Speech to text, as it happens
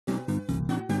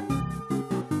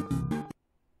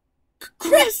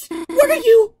Kris, where are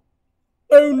you?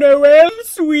 Oh, Noelle,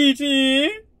 sweetie.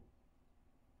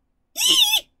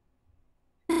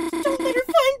 Don't let her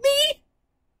find me.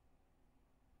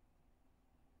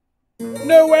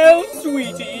 Noelle,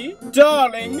 sweetie,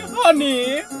 darling,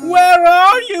 honey, where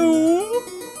are you?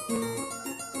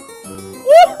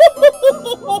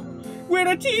 We're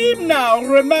a team now,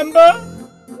 remember?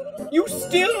 You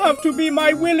still have to be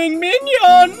my willing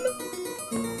minion.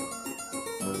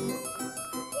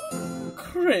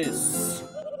 Kris,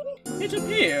 it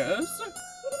appears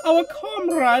our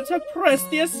comrades have pressed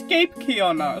the escape key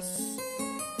on us.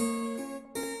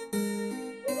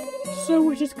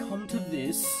 So it has come to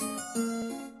this.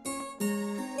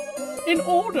 In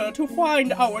order to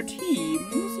find our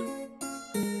teams,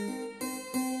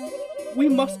 we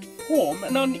must form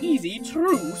an uneasy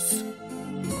truce.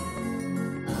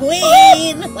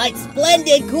 Queen! My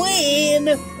splendid queen!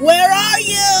 Where are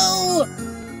you?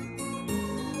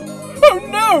 Oh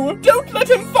no! Don't let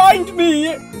him find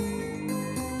me!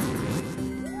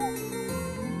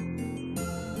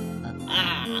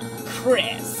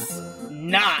 Kris.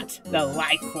 Not the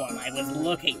life form I was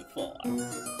looking for.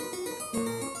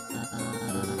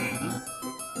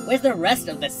 Where's the rest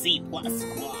of the C+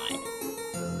 squad?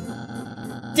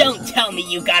 Don't tell me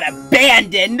you got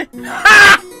abandoned!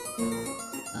 Ha!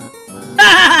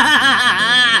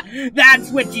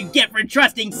 That's what you get for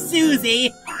trusting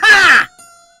Susie! Ha!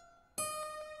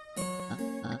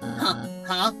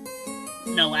 Huh?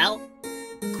 Noelle?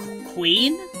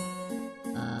 Queen?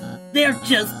 They're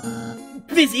just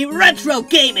busy retro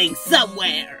gaming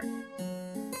somewhere!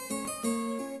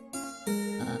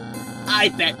 I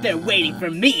bet they're waiting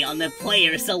for me on the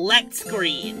player select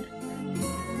screen.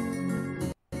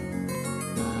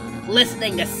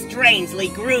 Listening to strangely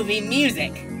groovy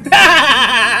music.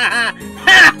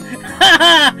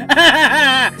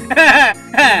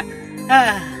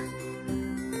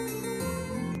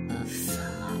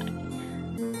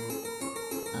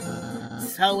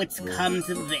 So it's come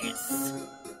to this.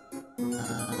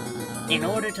 In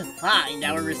order to find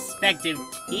our respective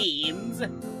teams,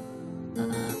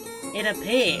 it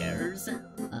appears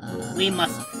we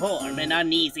must form an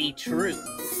uneasy truce.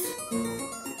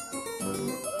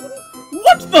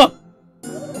 What the?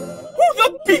 Who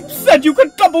the beep said you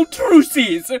could double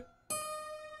Trucies?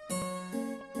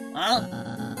 Huh?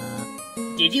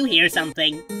 Did you hear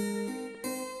something?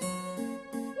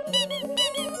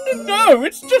 No,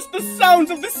 it's just the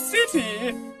sounds of the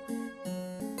city.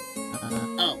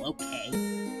 Oh, okay.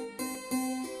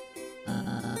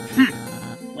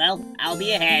 Well, I'll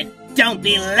be ahead. Don't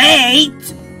be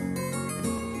late!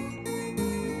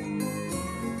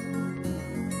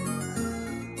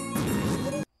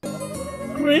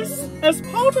 Kris, as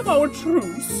part of our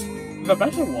truce, the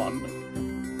better one,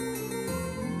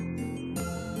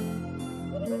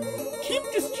 keep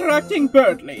distracting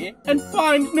Berdly and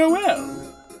find Noelle.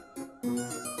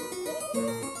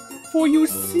 For you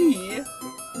see,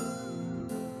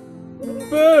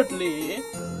 Berdly,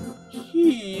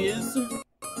 he's...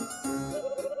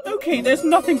 Okay, there's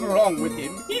nothing wrong with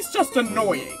him. He's just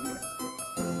annoying.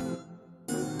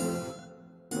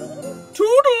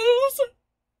 Toodles!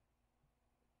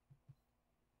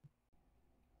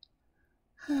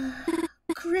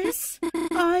 Kris,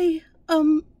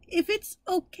 if it's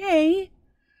okay,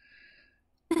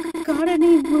 got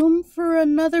any room for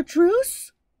another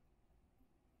truce?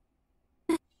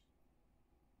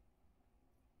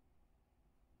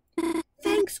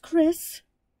 Thanks, Kris.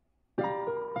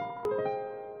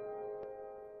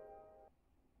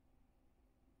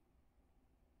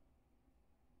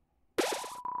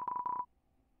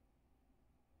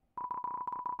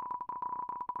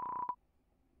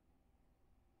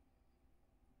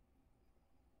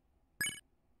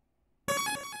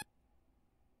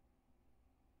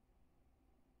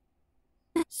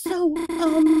 So,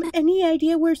 any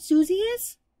idea where Susie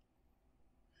is?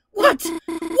 What?